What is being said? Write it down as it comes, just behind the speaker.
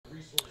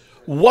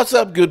What's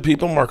up, good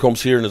people? Mark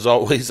Holmes here, and as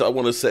always, I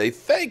want to say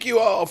thank you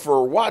all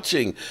for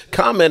watching,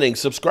 commenting,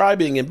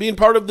 subscribing, and being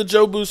part of the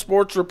Joe Boo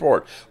Sports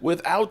Report.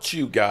 Without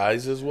you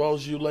guys, as well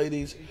as you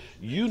ladies,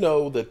 you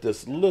know that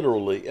this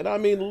literally, and I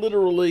mean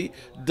literally,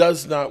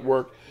 does not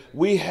work.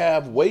 We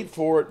have, wait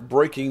for it,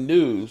 breaking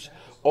news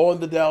on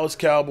the Dallas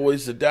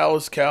Cowboys. The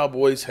Dallas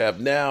Cowboys have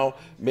now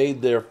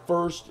made their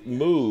first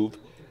move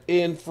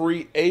in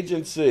free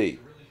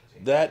agency.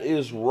 That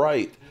is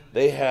right.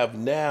 They have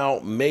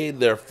now made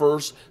their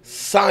first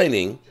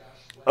signing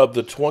of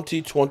the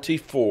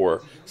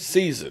 2024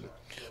 season.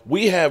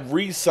 We have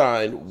re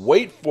signed,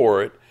 wait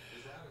for it,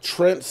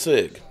 Trent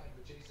Sieg,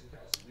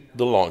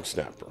 the long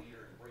snapper.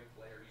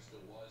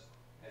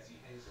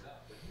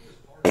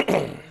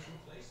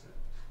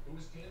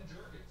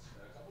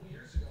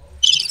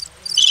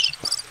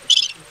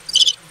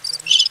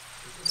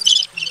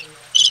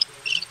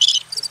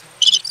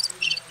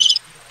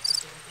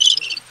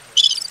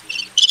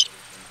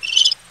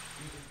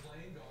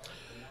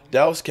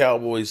 Dallas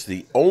Cowboys,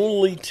 the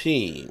only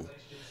team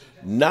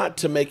not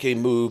to make a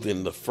move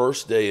in the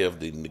first day of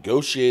the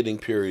negotiating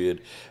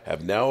period,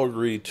 have now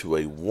agreed to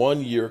a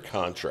 1-year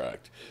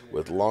contract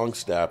with long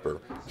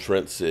snapper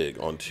Trent Sieg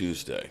on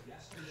Tuesday.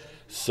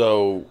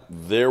 So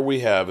there we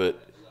have it.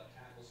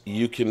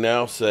 You can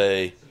now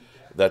say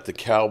that the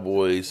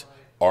Cowboys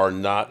are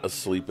not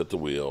asleep at the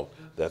wheel,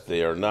 that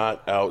they are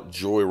not out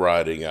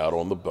joyriding out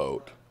on the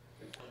boat.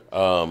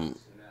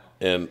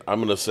 And I'm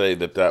going to say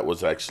that that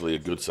was actually a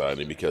good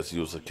signing because he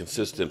was a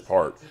consistent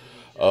part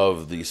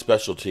of the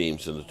special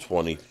teams in the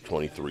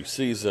 2023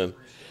 season.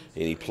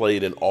 And he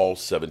played in all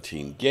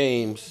 17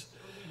 games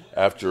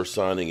after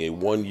signing a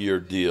 1-year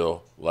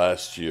deal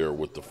last year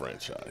with the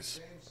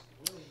franchise.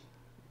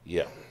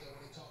 Yeah.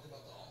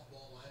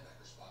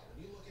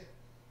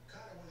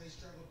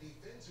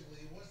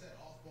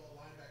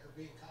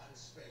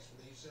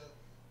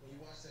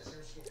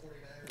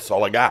 That's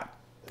all I got.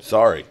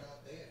 Sorry.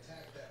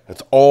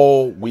 That's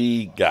all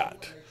we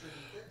got.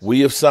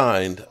 We have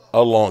signed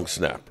a long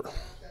snapper.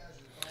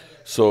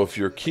 So if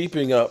you're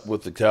keeping up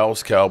with the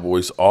Dallas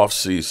Cowboys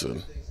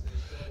offseason,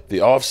 the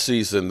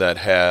offseason that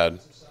had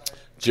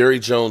Jerry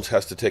Jones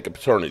has to take a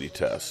paternity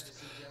test,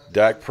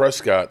 Dak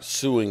Prescott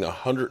suing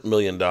 $100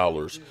 million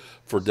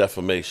for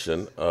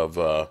defamation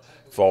of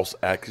false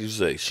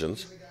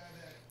accusations,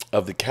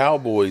 of the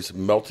Cowboys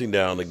melting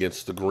down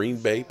against the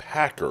Green Bay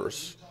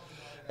Packers,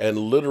 and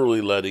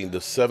literally letting the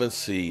 7th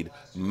seed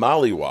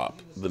mollywop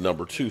the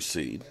number 2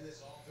 seed.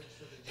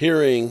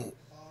 Hearing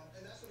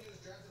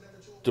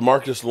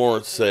DeMarcus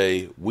Lawrence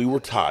say, "We were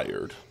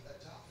tired."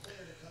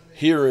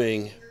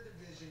 Hearing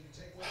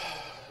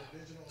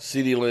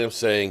CeeDee Lamb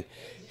saying,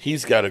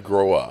 "He's got to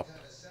grow up."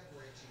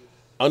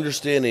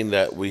 Understanding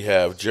that we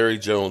have Jerry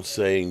Jones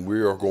saying,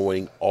 "We are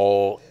going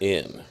all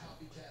in."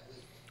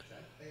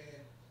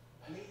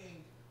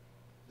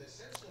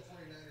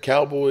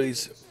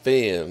 Cowboys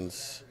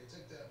fans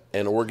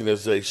and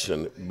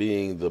organization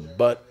being the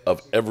butt of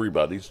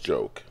everybody's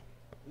joke.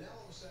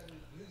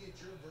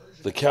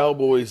 The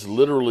Cowboys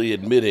literally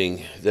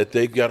admitting that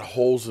they've got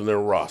holes in their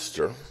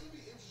roster,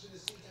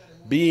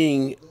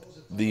 being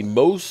the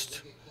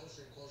most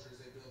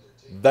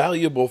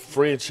valuable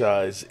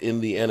franchise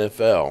in the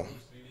NFL,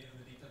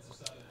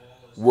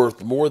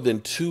 worth more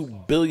than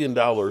 $2 billion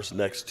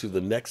next to the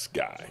next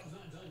guy.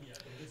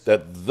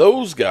 That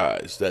those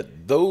guys,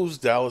 that those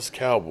Dallas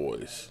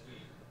Cowboys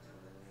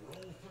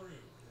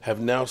have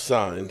now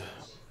signed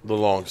the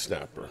long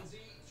snapper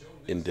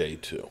in day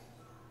 2.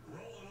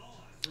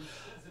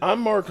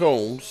 I'm Mark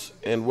Holmes,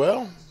 and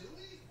well,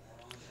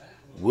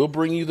 we'll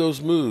bring you those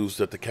moves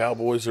that the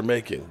Cowboys are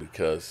making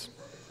because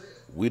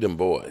we them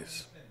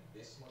boys.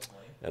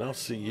 And I'll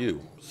see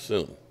you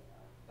soon.